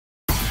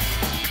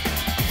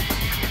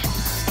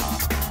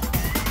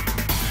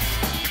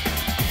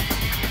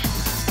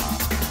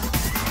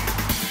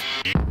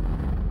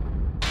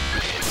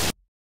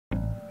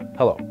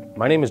Hello,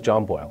 my name is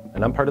John Boyle,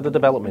 and I'm part of the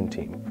development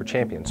team for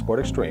Champion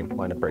Sport Extreme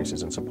line of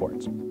braces and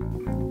supports.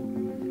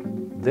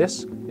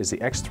 This is the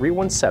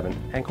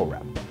X317 ankle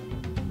wrap.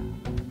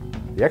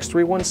 The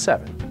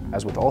X317,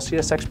 as with all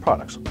CSX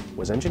products,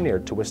 was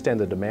engineered to withstand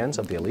the demands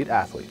of the elite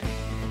athlete.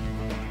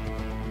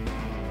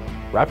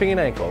 Wrapping an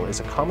ankle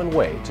is a common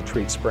way to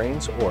treat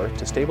sprains or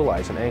to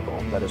stabilize an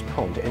ankle that is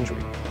prone to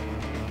injury.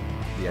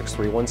 The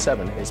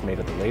X317 is made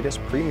of the latest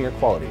premier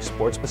quality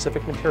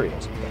sport-specific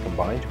materials that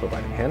combine to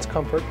provide enhanced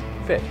comfort,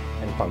 fit,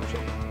 and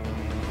function.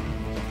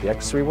 The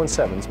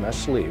X317's mesh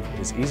sleeve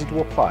is easy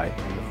to apply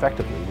and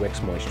effectively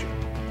wicks moisture.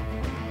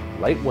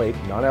 Lightweight,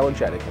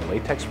 non-allergenic, and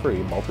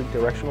latex-free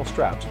multi-directional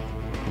straps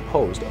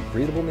composed of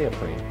breathable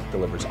neoprene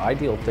delivers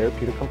ideal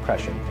therapeutic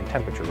compression and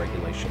temperature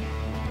regulation.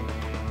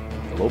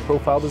 The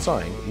low-profile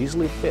design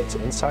easily fits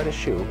inside a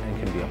shoe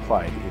and can be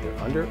applied either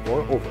under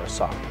or over a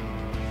sock.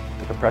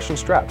 The compression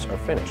straps are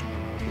finished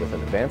with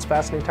an advanced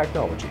fastening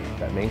technology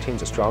that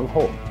maintains a strong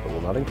hold but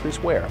will not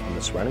increase wear on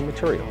the surrounding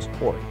materials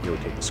or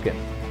irritate the skin.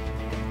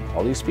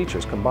 All these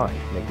features combined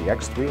make the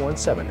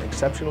X317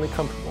 exceptionally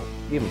comfortable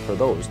even for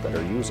those that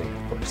are using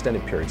it for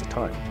extended periods of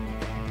time.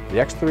 The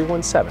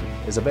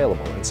X317 is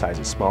available in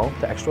sizes small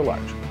to extra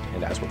large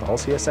and, as with all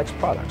CSX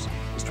products,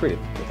 is treated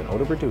with an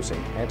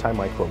odor-reducing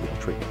antimicrobial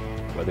treatment.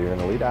 Whether you're an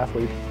elite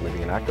athlete,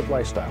 living an active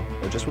lifestyle,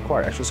 or just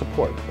require extra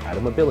support for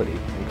added mobility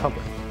and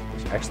comfort,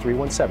 the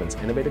X317's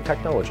innovative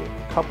technology,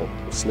 coupled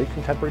with sleek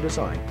contemporary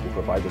design, will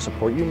provide the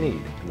support you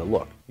need and the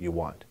look you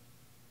want.